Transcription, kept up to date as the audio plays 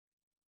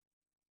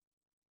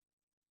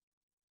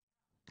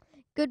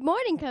Good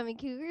morning, Coming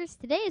Cougars.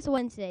 Today is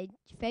Wednesday,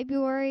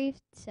 February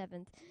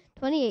 7th,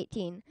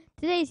 2018.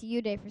 Today's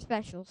U Day for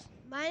specials.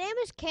 My name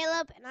is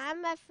Caleb, and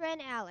I'm my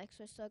friend Alex.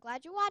 We're so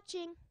glad you're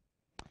watching.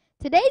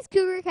 Today's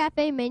Cougar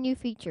Cafe menu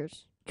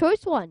features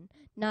Choice 1,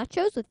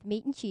 nachos with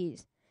meat and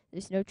cheese.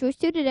 There's no Choice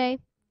 2 today.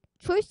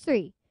 Choice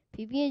 3,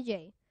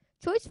 PB&J.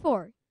 Choice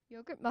 4,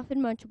 yogurt muffin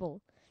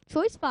munchable.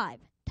 Choice 5,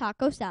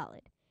 taco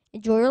salad.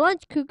 Enjoy your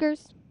lunch,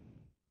 Cougars.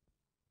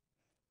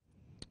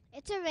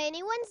 It's a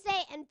rainy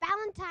Wednesday, and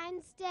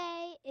Valentine's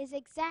Day is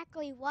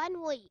exactly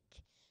 1 week.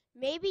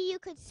 Maybe you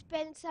could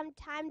spend some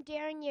time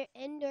during your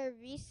indoor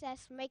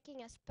recess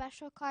making a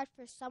special card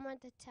for someone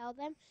to tell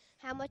them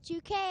how much you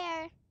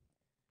care.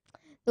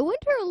 The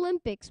Winter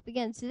Olympics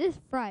begins this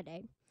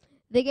Friday.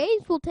 The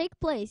games will take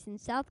place in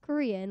South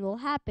Korea and will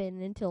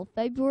happen until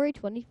February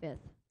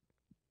 25th.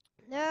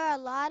 There are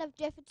a lot of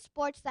different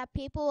sports that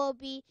people will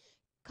be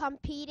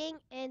competing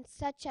in,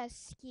 such as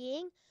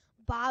skiing,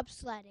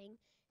 bobsledding,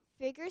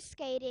 figure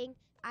skating,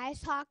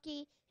 ice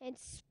hockey, and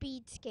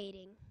speed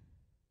skating.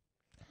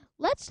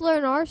 Let's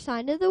learn our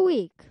sign of the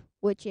week,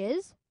 which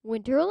is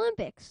Winter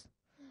Olympics.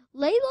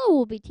 Layla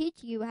will be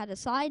teaching you how to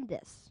sign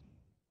this.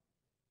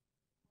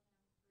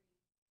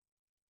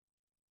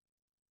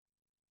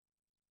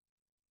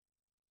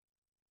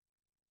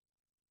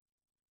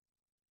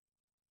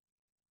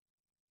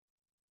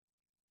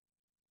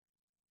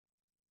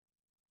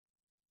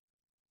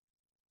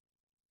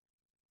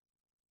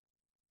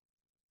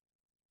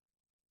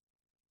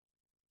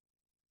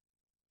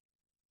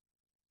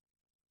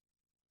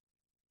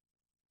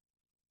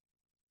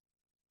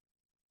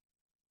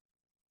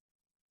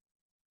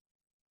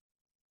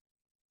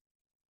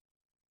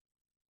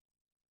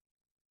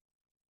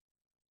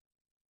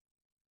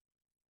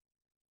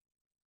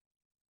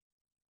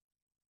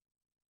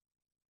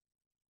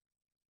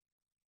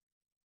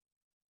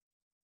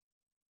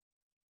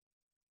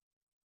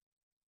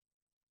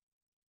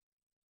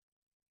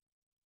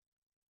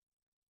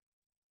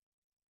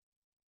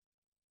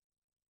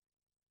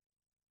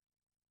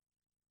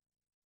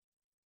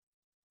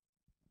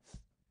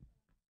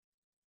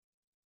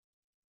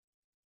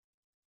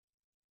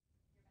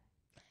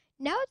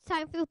 Now it's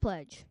time for the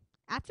pledge.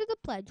 After the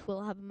pledge,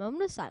 we'll have a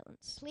moment of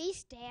silence. Please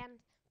stand,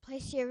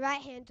 place your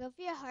right hand over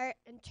your heart,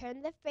 and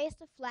turn to face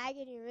the flag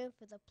in your room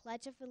for the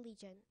Pledge of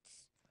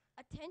Allegiance.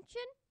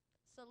 Attention,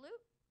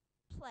 salute,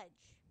 pledge.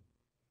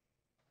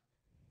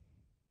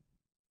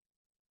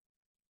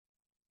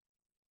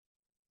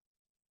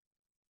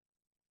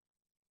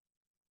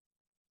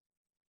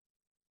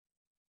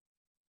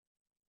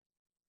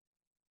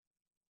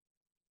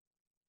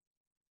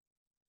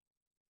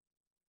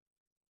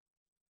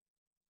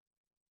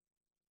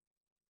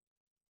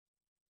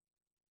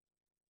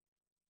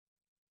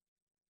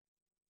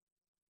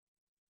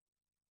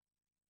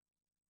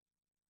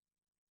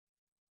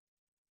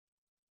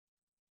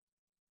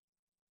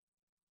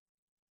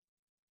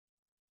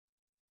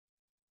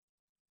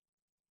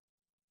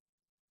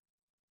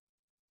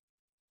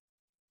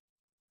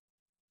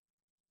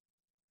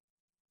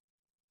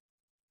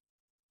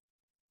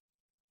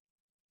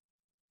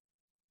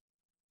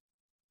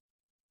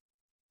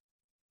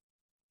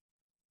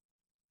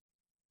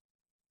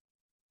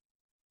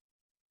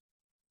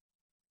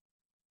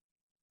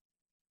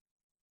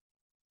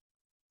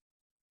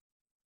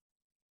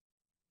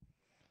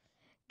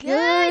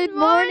 Good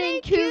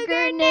morning,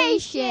 Cougar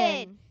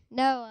Nation.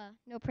 No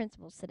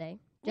principals today.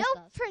 No Just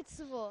us.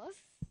 principals.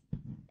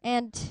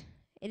 And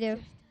it is,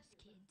 Just us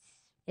kids.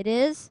 it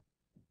is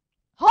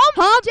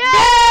Hump Day!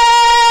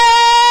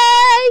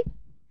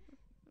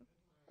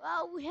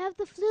 Well, we have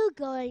the flu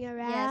going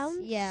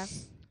around.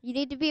 Yes. You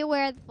need to be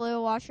aware of the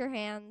flu. Wash your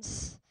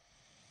hands.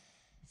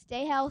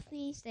 Stay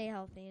healthy. Stay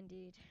healthy,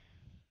 indeed.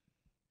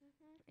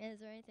 Is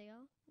there anything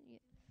else?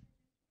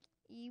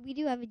 We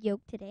do have a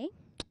joke today.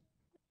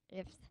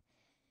 If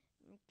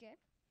okay.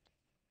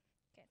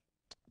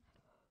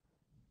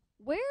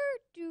 Where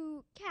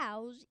do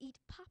cows eat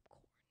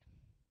popcorn?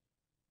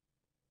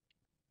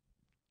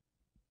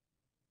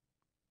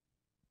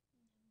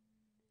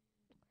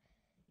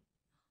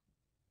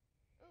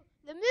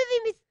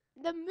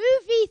 The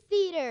movie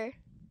theater.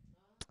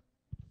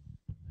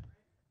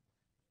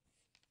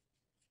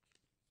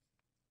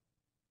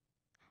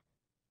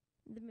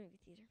 The movie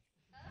theater.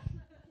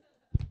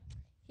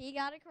 He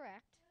got it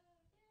correct.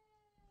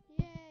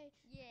 Yay.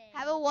 Yay.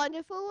 Have a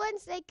wonderful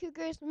Wednesday,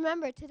 Cougars.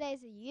 Remember,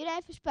 today's a U Day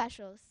for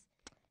specials.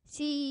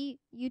 See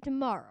you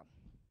tomorrow.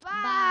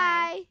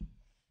 Bye.